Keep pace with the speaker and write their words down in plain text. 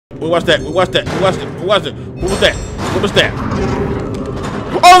What's that? What's that? What's that? What's it? What was that? What was that?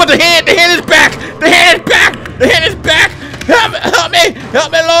 Oh, the hand! The hand is back! The hand is back! The hand is back! Help me! Help me!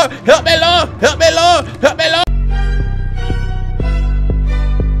 Help me, Lord! Help me, Lord! Help me, Lord! Help me, Lord!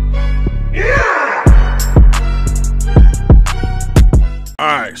 Yeah! All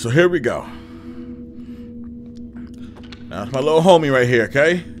right, so here we go. Now it's my little homie right here,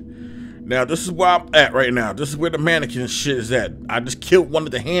 okay? Now this is where I'm at right now. This is where the mannequin shit is at. I just killed one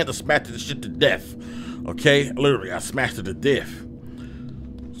of the hands and smashed the shit to death. Okay? Literally, I smashed it to death.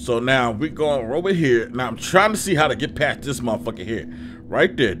 So now we're going over here. Now I'm trying to see how to get past this motherfucker here.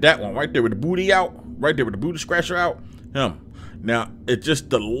 Right there, that one right there with the booty out. Right there with the booty scratcher out. Him. Now, it's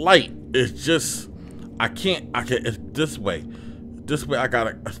just the light. It's just, I can't, it's this way. This way I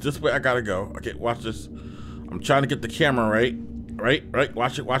gotta go. Okay, watch this. I'm trying to get the camera right. Right,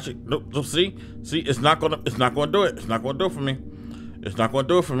 watch it. Nope, see, it's not gonna do it. It's not gonna do it for me. It's not gonna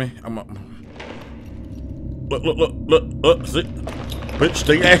do it for me. Look, see? Bitch,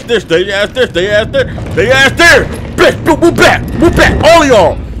 stay ass there. Bitch, move back, all of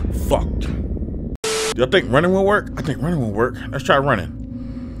y'all. Fucked. Y'all think running will work? I think running will work. Let's try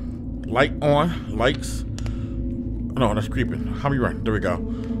running. Light on, lights. No, that's creeping. How we run? There we go.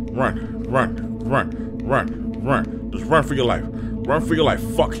 Run. Just run for your life. Run for your life.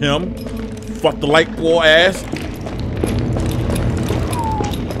 Fuck him. Fuck the light boy ass.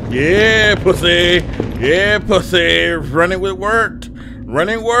 Yeah, pussy. Yeah, pussy. Running worked.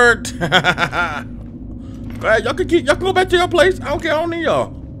 Running worked. Alright, y'all can go back to your place. I don't care. I don't need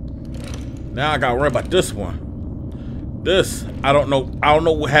y'all. Now I gotta worry about this one. This, I don't know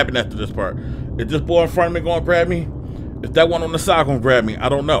what happened after this part. Is this boy in front of me gonna grab me? Is that one on the side gonna grab me? I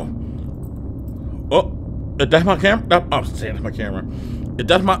don't know. Oh. Is that my camera? I'm saying that's my camera. Is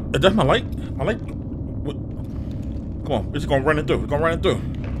that my light? My light? What? Come on, we're just gonna run it through.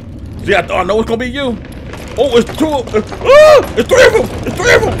 See, I know it's gonna be you. Oh, it's two. It's three of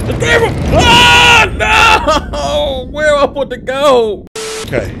them. Ah, no! Where am I supposed to go?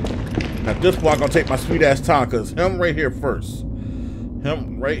 Okay. Now this one I'm gonna take my sweet ass time, cause him right here first.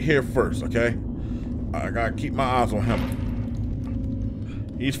 Okay. I gotta keep my eyes on him.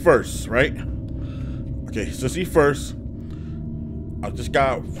 He's first, right? Okay, since he's first, I just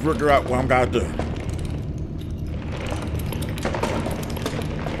gotta figure out what I'm gonna do.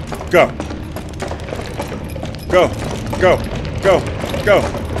 Go.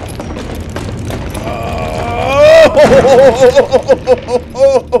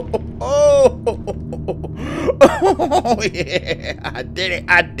 Oh yeah, I did it.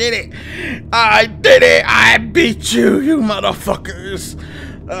 I beat you, you motherfuckers.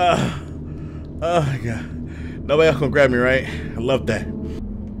 Oh my god. Nobody else gonna grab me, right? I love that.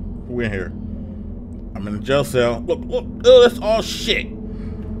 Who in here? I'm in a jail cell. Look, oh, that's all shit.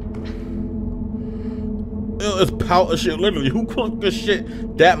 It's powder shit, literally. Who cooked this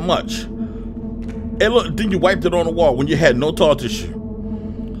shit that much? And look, then you wiped it on the wall when you had no toilet tissue.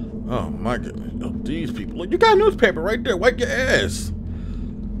 Oh my goodness. Oh, these people. Look, you got newspaper right there. Wipe your ass.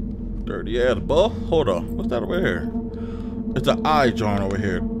 Dirty ass, boy. Hold on. What's that over here? It's an eye joint over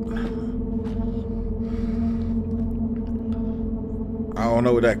here. I don't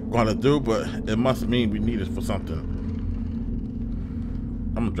know what that's gonna do, but it must mean we need it for something.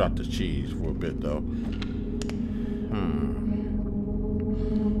 I'm gonna drop the cheese for a bit though.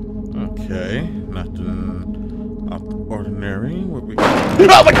 Okay, nothing out the ordinary. What we?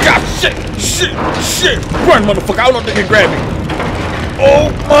 Oh my god! Shit! Run, motherfucker! I don't know if they can grab me.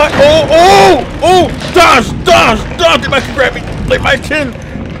 Oh my! Oh! Dodge! They might grab me. They might can.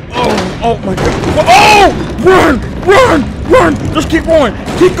 Oh my god! Oh! Run! Just keep going.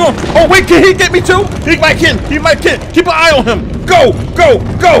 Keep going. Oh wait, can he get me too? He might can. Keep an eye on him. Go!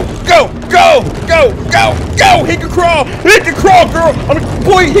 He can crawl, girl. I mean,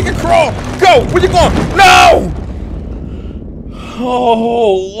 boy, he can crawl. Go! Where you going? No!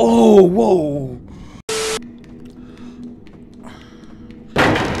 Oh, whoa.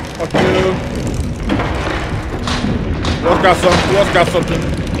 Fuck you. Who else got something?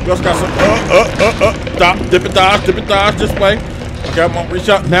 Stop, dip it, dodge this way. Okay, I'm gonna reach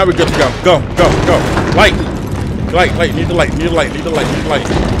out. Now we're good to go. Go. Light. Need the light.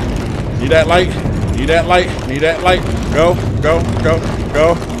 Need that light. Go.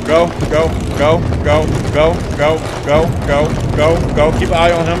 Keep an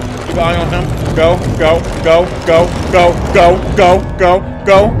eye on him. Go.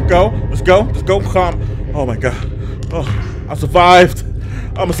 Let's go. Calm. Oh my god. Oh, I survived.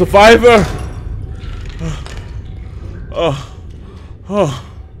 I'm a survivor.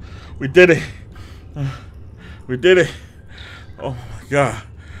 Oh, we did it. Oh my god.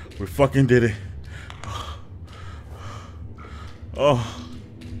 We fucking did it. Oh.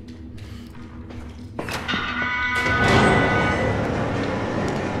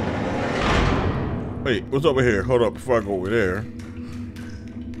 Wait, what's over here? Hold up before I go over there.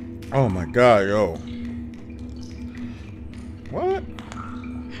 Oh my god, yo. What?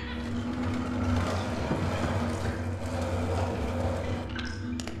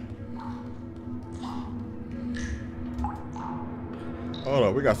 Hold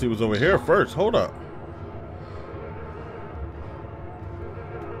up, we gotta see what's over here first. Hold up.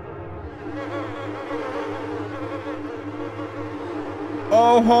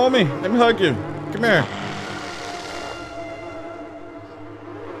 Oh, homie, let me hug you. Come here.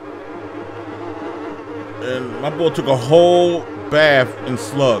 And my boy took a whole bath in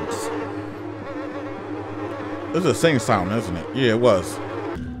slugs. This is the same sound, isn't it? Yeah, it was.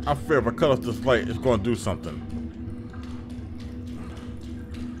 I fear if I cut off this light, it's gonna do something.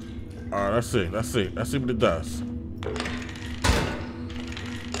 Alright, let's see. Let's see what it does.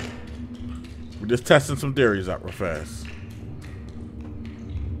 We're just testing some theories out real fast.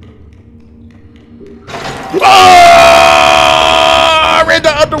 Oh! I ran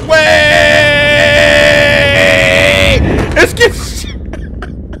the other way! It's getting...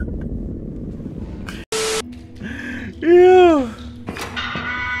 Yeah.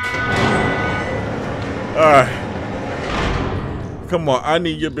 Alright. Come on, I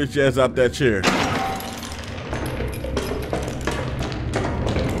need your bitch ass out that chair.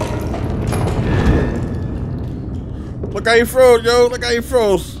 Look how you froze, yo. Look how you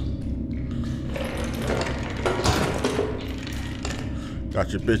froze.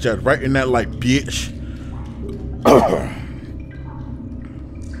 Got your bitch ass right in that light, bitch.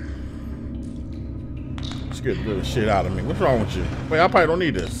 Scared the little shit out of me. What's wrong with you? Wait, I probably don't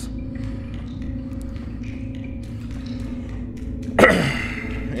need this.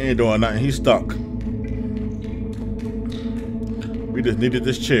 He ain't doing nothing. He's stuck. We just needed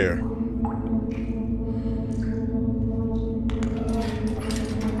this chair.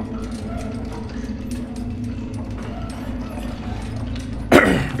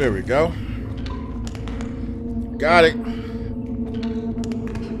 There we go. Got it.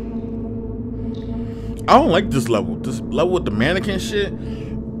 I don't like this level. This level with the mannequin shit.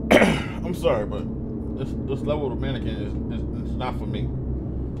 I'm sorry, but this level with the mannequin is not for me.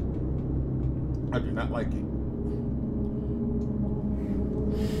 I do not like it.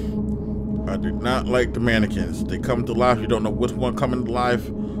 I do not like the mannequins. They come to life. You don't know which one coming to life.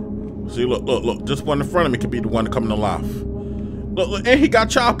 See, look. This one in front of me could be the one coming to life. Look, and he got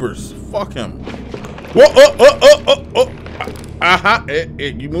choppers. Fuck him. Whoa, oh.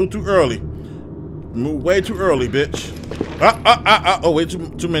 You moved too early. Move way too early, bitch. Oh, wait,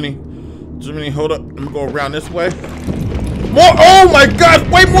 too many. Too many. Hold up. Let me go around this way. More. Oh my God,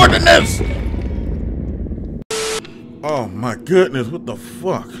 way more than this. Oh my goodness, what the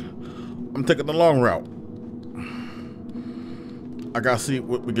fuck? I'm taking the long route. I gotta see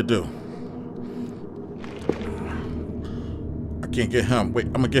what we could do. I can't get him. Wait,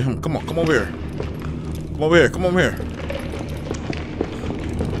 I'm gonna get him. Come on, come over here. Come over here, come over here.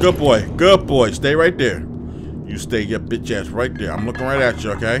 Good boy, stay right there. You stay your bitch ass right there. I'm looking right at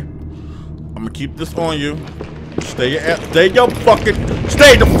you, okay? I'm gonna keep this on you. Stay your ass, stay the fuck.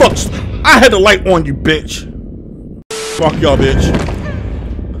 I had the light on you, bitch. Fuck y'all, bitch.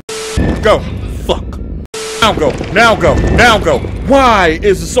 Go, fuck. Now go. Why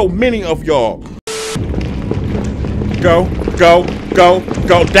is there so many of y'all? Go.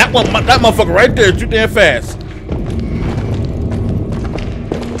 That motherfucker right there is too damn fast.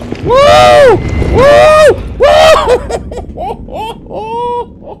 Woo!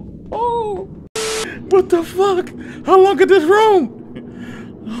 What the fuck? How long is this room?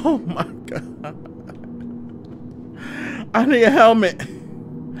 Oh my God. I need a helmet.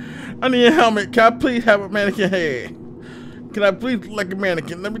 Can I please have a mannequin head? Can I please look like a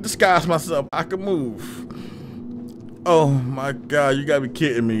mannequin? Let me disguise myself. I can move. Oh my God, you gotta be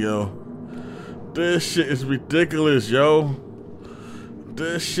kidding me, yo. This shit is ridiculous, yo.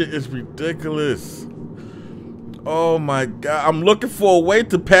 This shit is ridiculous. Oh my God, I'm looking for a way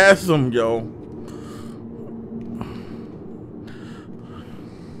to pass him, yo.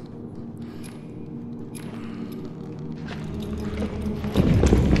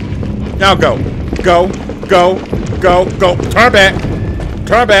 Now go. Turn back.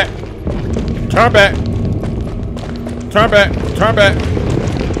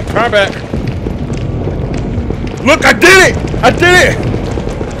 Look, I did it.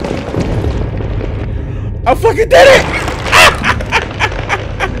 I fucking did it.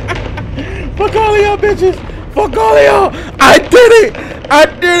 Fuck all of y'all bitches. Fuck all of y'all. I did it. I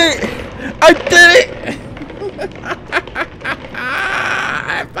did it! I did it!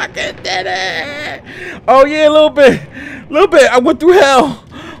 I fucking did it! Oh yeah, a little bit. I went through hell.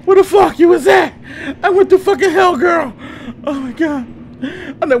 Where the fuck you was at? I went through fucking hell, girl. Oh my god.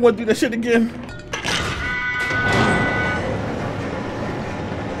 I never want to do that shit again.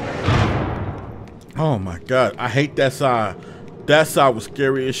 Oh my god. I hate that side. That side was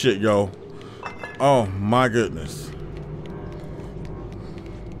scary as shit, yo. Oh my goodness.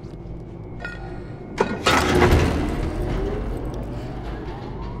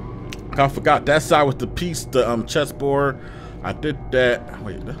 I forgot that side was the piece, the chessboard. I did that.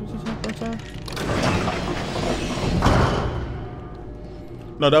 Wait, that was the side?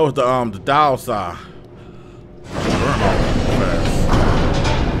 No, that was the dial side.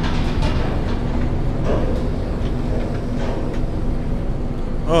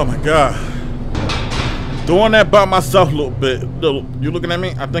 Oh my god. Doing that by myself a little bit. You looking at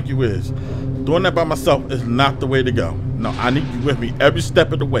me? I think you is. Doing that by myself is not the way to go. No, I need you with me every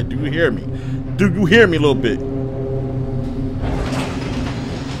step of the way. Do you hear me? Do you hear me a little bit?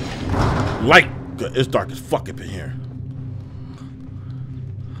 Light. It's dark as fuck up in here.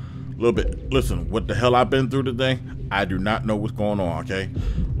 A little bit. Listen, what the hell I've been through today? I do not know what's going on, okay?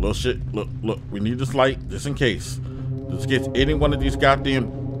 Little shit. Look. We need this light just in case. Just in case any one of these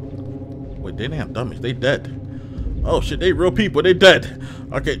goddamn... Wait, they ain't dummies. They dead. Oh shit, they real people. They dead.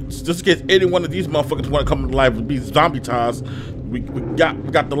 Okay, just in case any one of these motherfuckers want to come to life and be zombie ties, we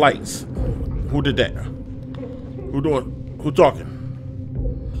got the lights. Who did that? Who talking?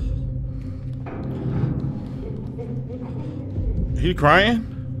 He crying?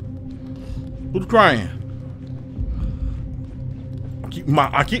 Who's crying?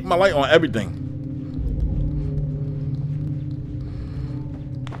 I keep my light on everything.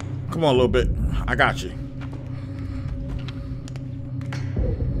 Come on a little bit. I got you.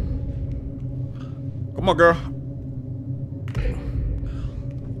 Come on, girl.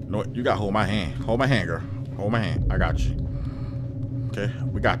 No, you gotta hold my hand. Hold my hand, girl. Hold my hand. I got you. Okay,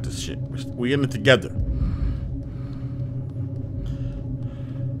 we got this shit. We in it together.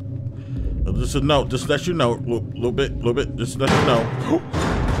 Just a note. Just let you know. Little bit. Just let you know.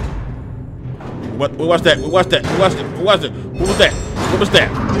 What was that? What was that? Who was it? Who was it? Who was that? What was that?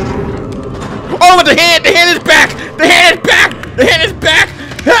 Oh, the hand! The hand is back! The hand is back! The hand is back!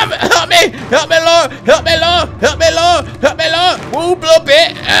 Help me! Help me! Help me, Lord! Help me, Lord! Help me, Lord! Help me, Lord! Move a little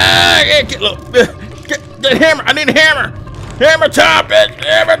bit! Get the hammer! I need a hammer! Hammer time, bitch!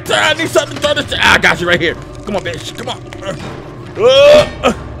 Hammer time! I need something to throw this. I got you right here. Come on, bitch! Come on!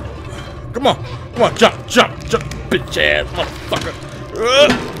 Come on! Come on! Jump! Bitch ass motherfucker!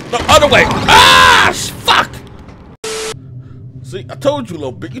 The other way! Ah! Fuck! See, I told you a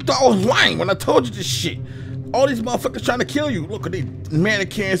little bit. You thought I was lying when I told you this shit. All these motherfuckers trying to kill you. Look at these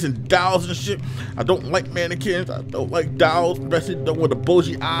mannequins and dolls and shit. I don't like mannequins. I don't like dolls, especially the one with the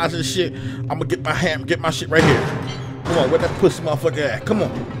bulgy eyes and shit. I'm gonna get my hand, get my shit right here. Come on, where that pussy motherfucker at? Come on.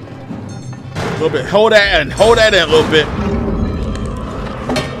 A little bit. Hold that in. Hold that in a little bit.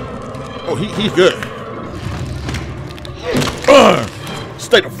 Oh, he's good.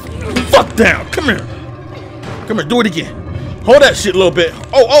 Stay the fuck down. Come here. Come here. Do it again. Hold that shit a little bit.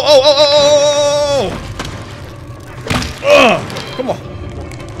 Oh. Come on.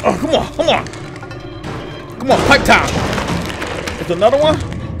 Come on. Come on, pipe time. It's another one?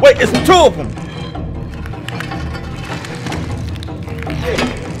 Wait, it's two of them.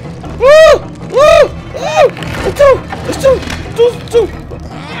 Woo! It's two.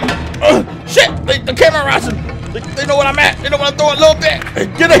 Shit, the camera rising. They know what I'm at. They know what I'm throwing a little bit.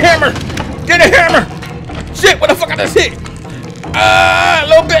 Get a hammer. Shit, what the fuck I just hit? A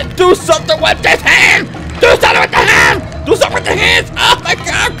little bit. Do something with this hand. Do something with the hand. Do something with the hands. Oh my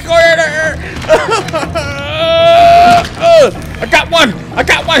god, corner. I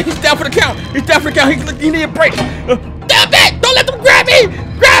got one. He's down for the count. He need a break. Damn it. Don't let them grab me.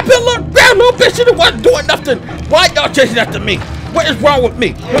 Grab him, grab little bitch. She wasn't doing nothing. Why y'all chasing after me? What is wrong with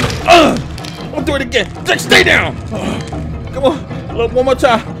me? I'll do it again. Just stay down. Come on. One more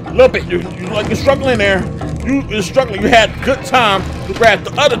time. A little bit. You're struggling there. You're struggling. You had good time to grab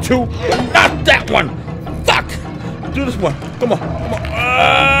the other two, but not that one. Fuck. Do this one. Come on.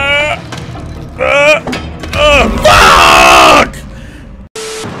 Fuck!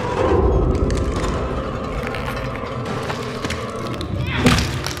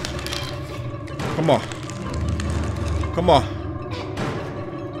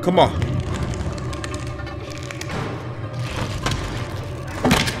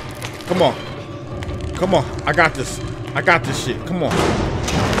 Come on. I got this shit. Come on.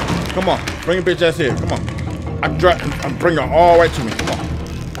 Bring your bitch ass here. Come on. I'm bringing her all right to me. Come on.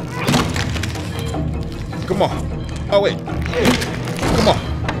 Come on. Oh, wait. Come on.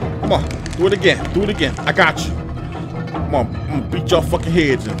 Come on. Do it again. Do it again. I got you. Come on. I'm gonna beat your fucking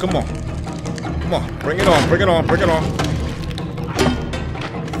heads in. Come on. Come on. Bring it on. Bring it on. Bring it on.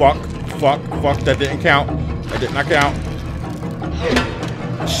 Fuck. Fuck. Fuck. That didn't count. That did not count.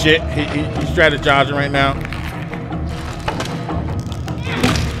 Shit. He's strategizing right now.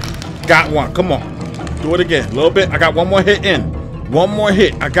 Got one. Come on. Do it again. A little bit. I got one more hit in. One more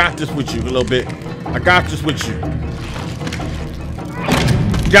hit. I got this with you a little bit. I got this with you.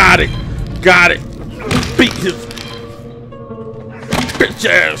 Got it. Got it. Beat his bitch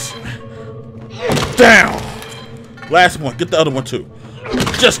ass down. Last one. Get the other one too.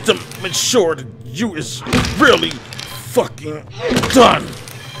 Just to make sure that you is really fucking done.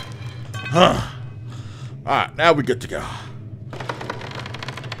 Huh. Alright, now we good to go.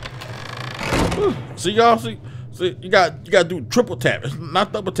 See y'all? See, you gotta do triple tap. It's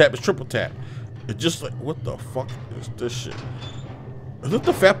not double tap, it's triple tap. It's just like, what the fuck is this shit? Is it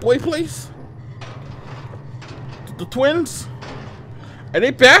the Fat Boy place? The twins? Are they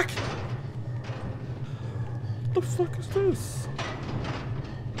back? What the fuck is this?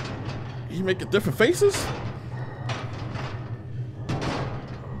 You making different faces?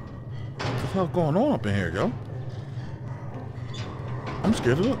 What the hell going on up in here, yo? I'm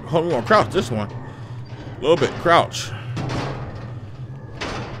scared to look. Hold on, we're gonna crouch this one. A little bit, crouch.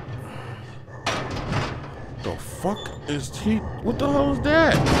 The fuck is he? What the hell is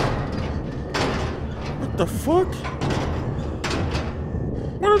that? What the fuck?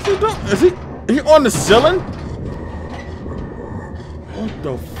 What is he doing? Is he on the ceiling? What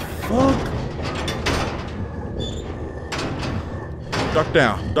the fuck? Duck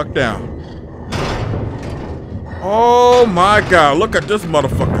down, duck down. Oh my god, look at this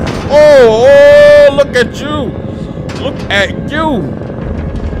motherfucker. Oh, look at you. Look at you.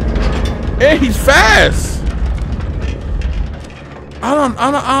 And he's fast.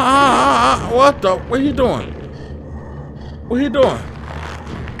 What the, what are you doing? What are you doing?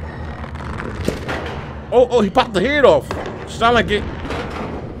 Oh, he popped the head off. Sound like it.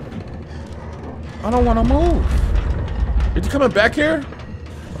 I don't want to move. Is he coming back here?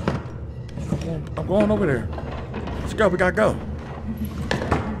 I'm going over there. Let's go, we gotta go.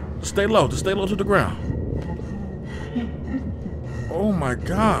 Stay low, just stay low to the ground. Oh my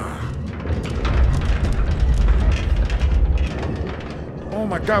god. Oh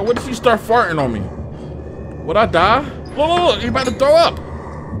my god, what if he start farting on me? Would I die? Look, he about to throw up.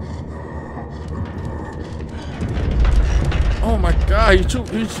 Oh my god, he's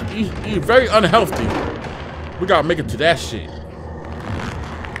very unhealthy. We gotta make it to that shit.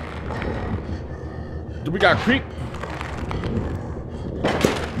 Do we got creep?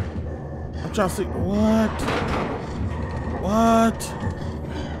 I'm trying to see what?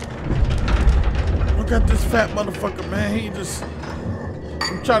 Look at this fat motherfucker, man. He just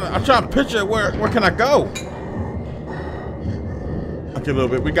I'm trying to picture where can I go? Okay, a little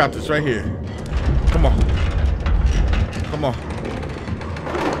bit. We got this right here. Come on. Come on.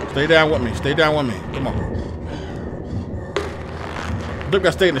 Stay down with me. Stay down with me. Come on. I think I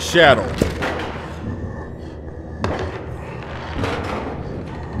stay in the shadow.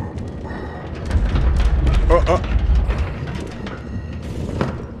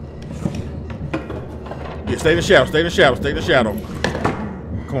 Yeah, stay in the shadow, stay in the shadow, stay in the shadow.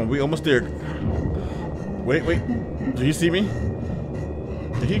 Come on, we almost there. Wait. Do you see me?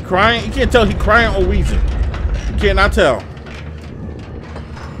 Is he crying? You can't tell he crying or wheezing. You cannot tell.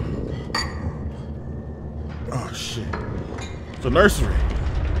 Oh shit. It's a nursery.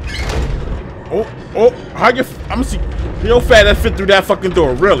 Oh, how you? I'm gonna see. Your fat ass fit through that fucking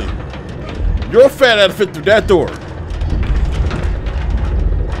door, really? Your fat ass fit through that door.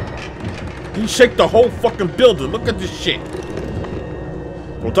 He shake the whole fucking building. Look at this shit.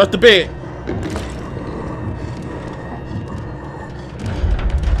 Don't touch the bed.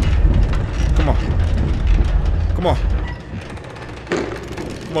 Come on. Come on.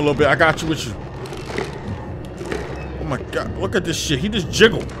 Come on a little bit. I got you with you. Oh my god. Look at this shit. He just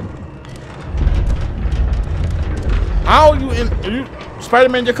jiggled. How are you in? Are you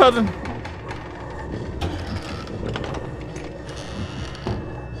Spider-Man your cousin?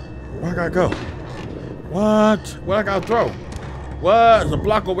 Where I gotta go? What? Where I gotta throw? What? There's a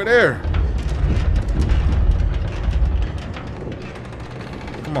block over there.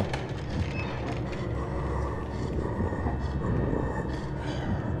 Come on.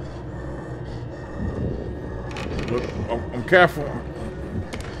 Look, I'm careful.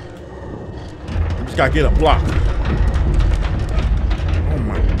 I just gotta get a block. Oh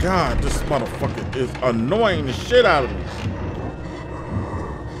my God, this motherfucker is annoying the shit out of me.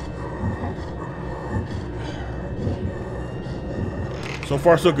 So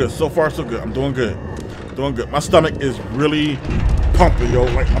far, so good. So far, so good. I'm doing good. Doing good. My stomach is really pumping, yo.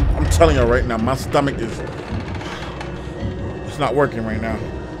 Like, I'm telling you right now, my stomach is... It's not working right now.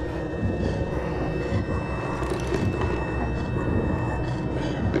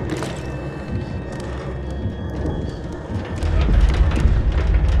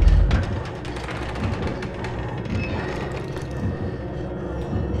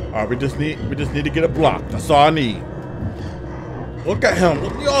 All right, we just need to get it blocked. That's all I need. Look at him.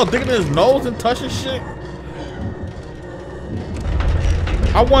 Look, y'all digging in his nose and touching shit.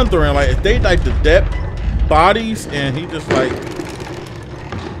 I'm wondering, like, if they like the dead bodies and he just like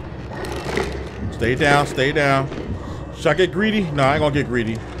stay down, stay down. Should I get greedy? No, I ain't gonna get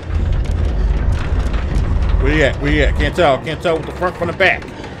greedy. Where you at? Where you at? Can't tell. Can't tell with the front from the back.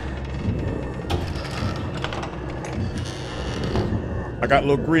 I got a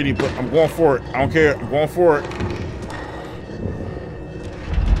little greedy, but I'm going for it. I don't care. I'm going for it.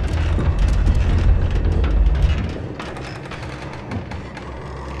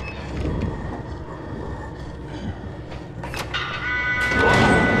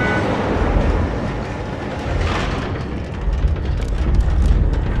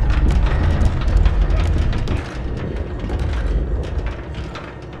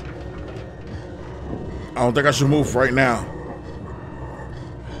 I don't think I should move right now.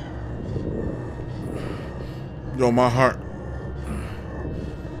 Yo, my heart.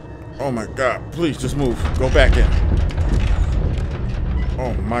 Oh my God, please just move. Go back in.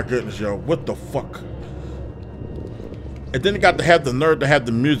 Oh my goodness, yo. What the fuck? And then it got to have the nerve to have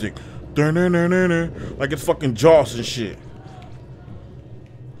the music. Like it's fucking Jaws and shit.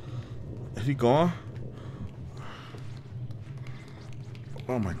 Is he gone?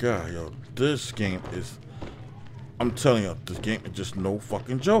 Oh my God, yo. This game is... I'm telling you, this game is just no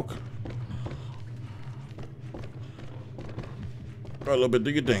fucking joke. Go a little bit, do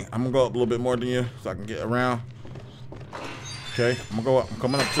your thing. I'm gonna go up a little bit more than you so I can get around. Okay, I'm gonna go up. I'm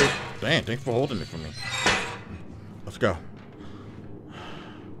coming up too. Damn, thanks for holding it for me. Let's go.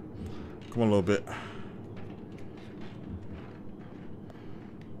 Come on a little bit.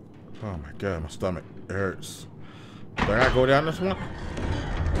 Oh my God, my stomach hurts. Do I gotta go down this one?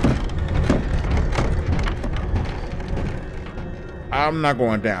 I'm not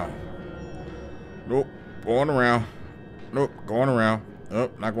going down. Nope, going around. Nope, going around.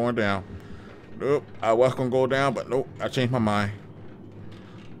 Nope, not going down. Nope, I was gonna go down, but nope, I changed my mind.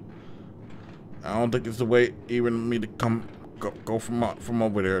 I don't think it's the way even me to go from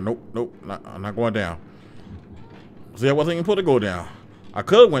over there. Nope, nope, I'm not going down. See, I wasn't even supposed to go down. I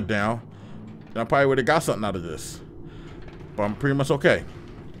could have went down, and I probably would have got something out of this. But I'm pretty much okay.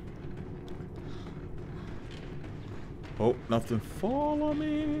 Hope nothing follow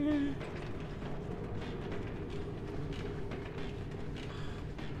me.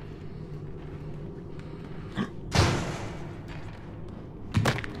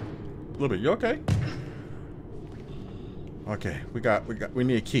 A little bit. You okay? Okay, we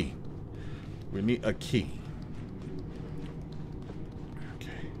need a key. We need a key.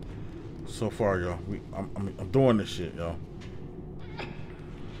 Okay. So far, y'all, I'm doing this shit, y'all.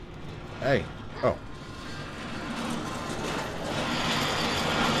 Hey. Oh.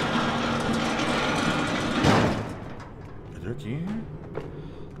 Is there a key in here?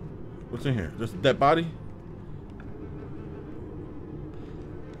 What's in here? Just a dead body?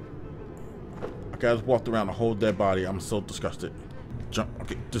 Okay, I just walked around a whole dead body. I'm so disgusted. Jump.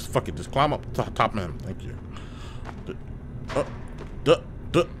 Okay, just fuck it. Just climb up top of him. Thank you.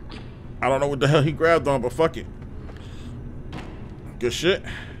 I don't know what the hell he grabbed on, but fuck it. Good shit.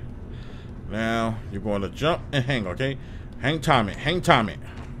 Now, you're going to jump and hang, okay? Hang time it. Hang time it.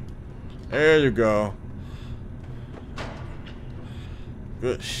 There you go.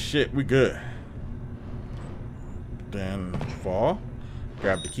 Good shit. We good. Then fall.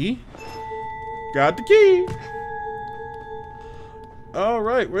 Grab the key. Got the key. All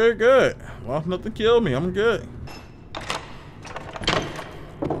right, we're good. Well, nothing killed me. I'm good.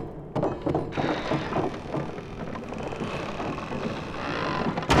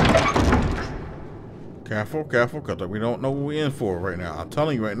 Careful, careful, because we don't know what we're in for right now. I'm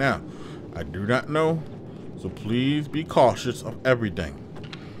telling you right now, I do not know. So please be cautious of everything.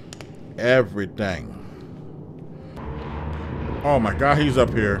 Everything. Oh my God, he's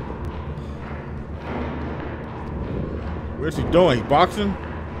up here. Where's he doing? He boxing?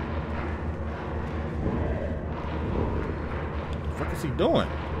 What the fuck is he doing?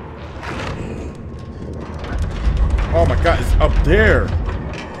 Oh my God, it's up there.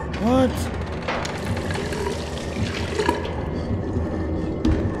 What?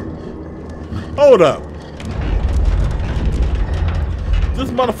 Hold up.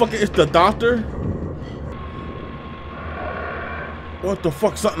 This motherfucker is the doctor? What the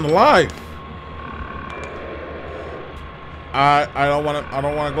fuck? Something alive? I don't wanna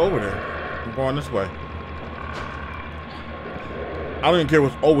go over there. I'm going this way. I don't even care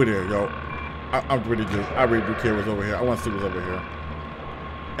what's over there, yo. I really do. I really do care what's over here. I want to see what's over here.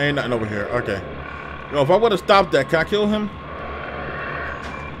 Ain't nothing over here. Okay. Yo, if I would have stopped that, can I kill him?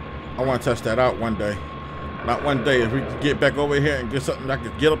 I want to test that out one day. Not one day. If we can get back over here and get something I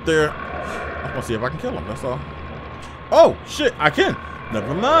can get up there, I want to see if I can kill him. That's all. Oh, shit. I can.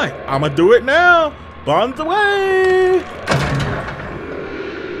 Never mind. I'm going to do it now. Bombs away.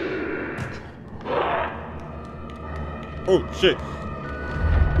 Oh, shit.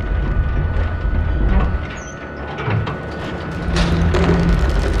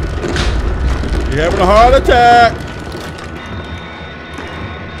 You're having a heart attack.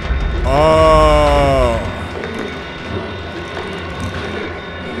 Oh.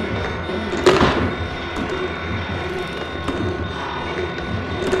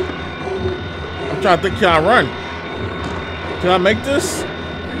 I'm trying to think, can I run? Can I make this?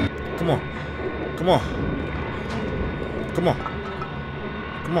 Come on. Come on. Come on.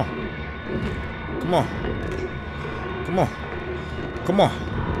 Come on. Come on. Come on. Come on.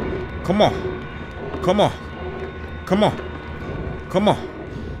 Come on. Come on. Come on. Come on.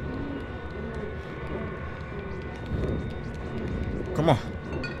 Come on.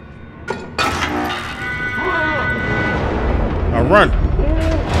 Now run.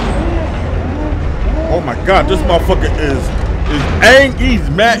 Oh my god, this motherfucker is angry. He's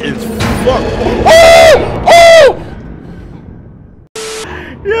mad as fuck. Oh! Oh!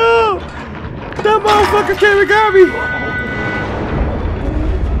 Yo! That motherfucker came and got me.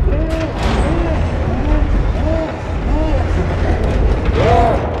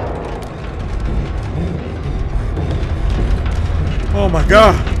 Oh my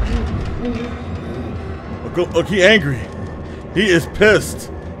god. Look, he angry. He is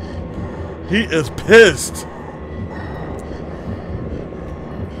pissed. He is pissed.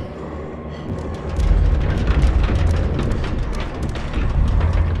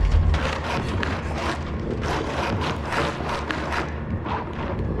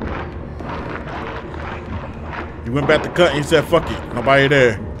 He went back to cut and he said, fuck it. Nobody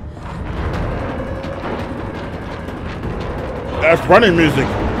there. That's running music.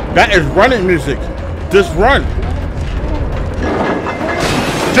 That is running music. Just run.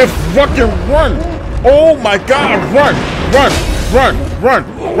 Just fucking run. Oh my god, run. Run. Run. Run.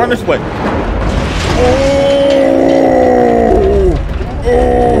 Run this way. Oh.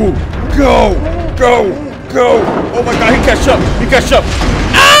 Oh. Go. Go. Go. Oh my god, he catch up. He catch up.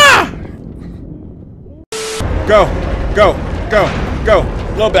 Ah! Go. Go. Go. Go. A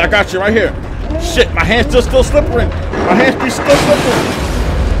little bit. I got you right here. Shit, my hand's still slippery. My hands be still slippery.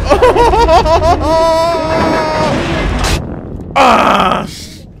 Ah!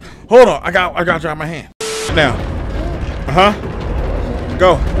 Hold on, I got to dry my hand. Now.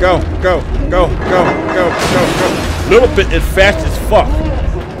 Go, go, go, go, go, go, go, go. Little bit is fast as fuck.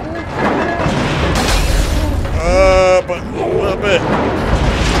 But a little bit.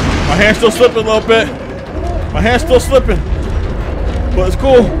 My hand's still slipping a little bit. My hand's still slipping. But it's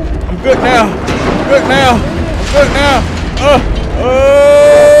cool. I'm good now. I'm good now. I'm good now.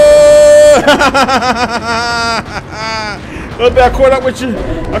 Little bit, I caught up with you.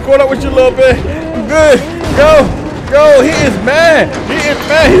 I caught up with you a little bit. I'm good. Go. Go. He is mad. He is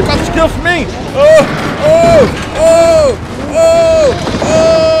mad. He's about to kill me. Oh. Oh. Oh. Oh.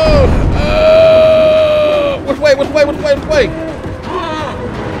 Oh. Oh. Which way? Which way? Which way? Which way?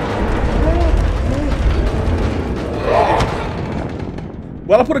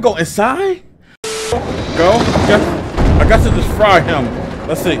 Well, I put it go inside. Go. I got to just fry him.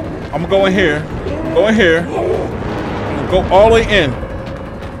 Let's see. I'm gonna go in here. Go in here. I'm gonna go all the way in.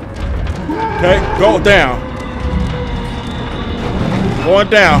 Okay. Go down. Going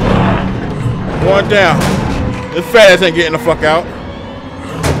down. Going down. This fat ass ain't getting the fuck out.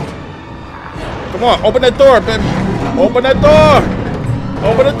 Come on. Open that door, baby. Open that door.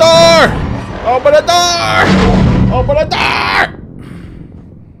 Open the door. Open the door. Open the door.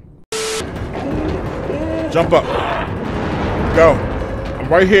 Jump up. Go. I'm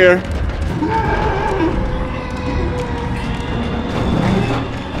right here.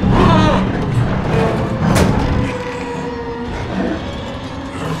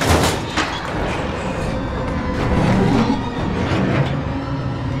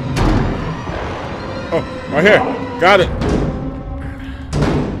 Oh, right here. Got it.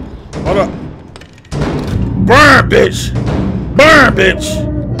 bitch! Burn, bitch!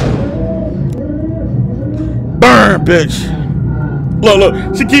 Burn, bitch! Look,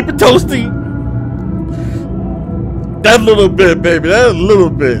 look, she keep it toasty. That little bit, baby, that a little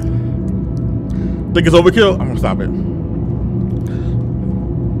bit. Think it's overkill? I'm gonna stop it.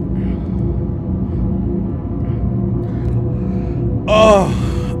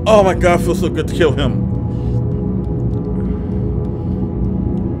 Oh my God, it feels so good to kill him.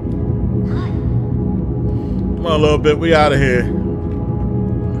 Come on, a little bit, we out of here.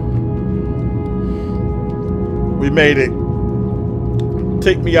 We made it.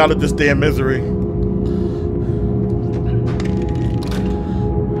 Take me out of this damn misery.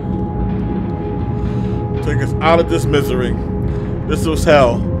 Take us out of this misery. This was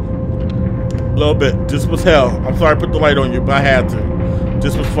hell. A little bit. This was hell. I'm sorry I put the light on you, but I had to.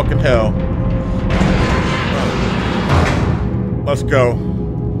 This was fucking hell. Let's go.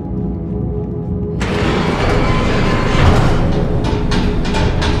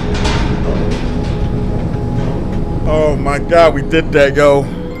 Oh my God, we did that, yo.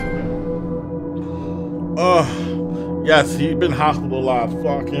 Oh, yes, he's been hospitalized.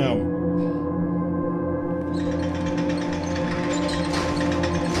 Fuck him.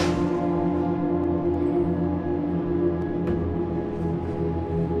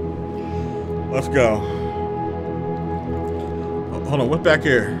 Let's go. Hold on, what's back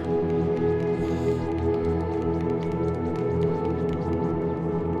here?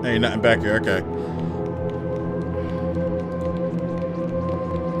 Ain't nothing back here, okay.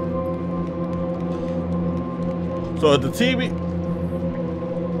 So the TV.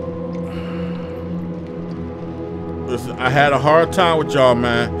 Listen, I had a hard time with y'all,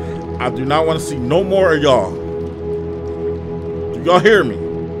 man. I do not want to see no more of y'all. Do y'all hear me?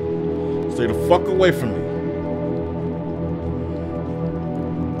 Stay the fuck away from me.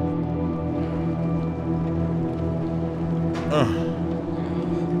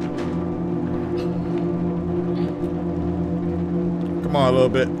 Come on a little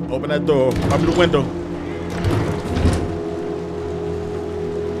bit. Open that door. Open the window.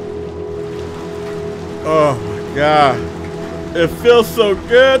 Oh my God. It feels so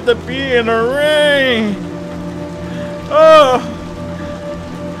good to be in the rain. Oh.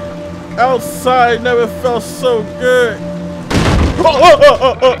 Outside never felt so good.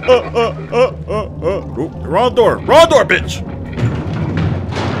 Wrong door. Wrong door, bitch.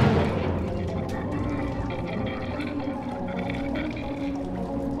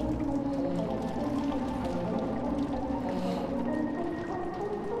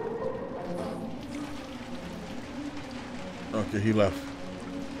 Okay, he left.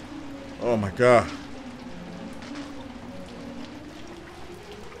 Oh my God.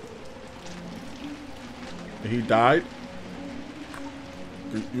 He died?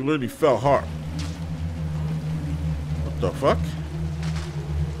 You literally fell hard. What the fuck?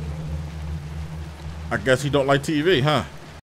 I guess he don't like TV, huh?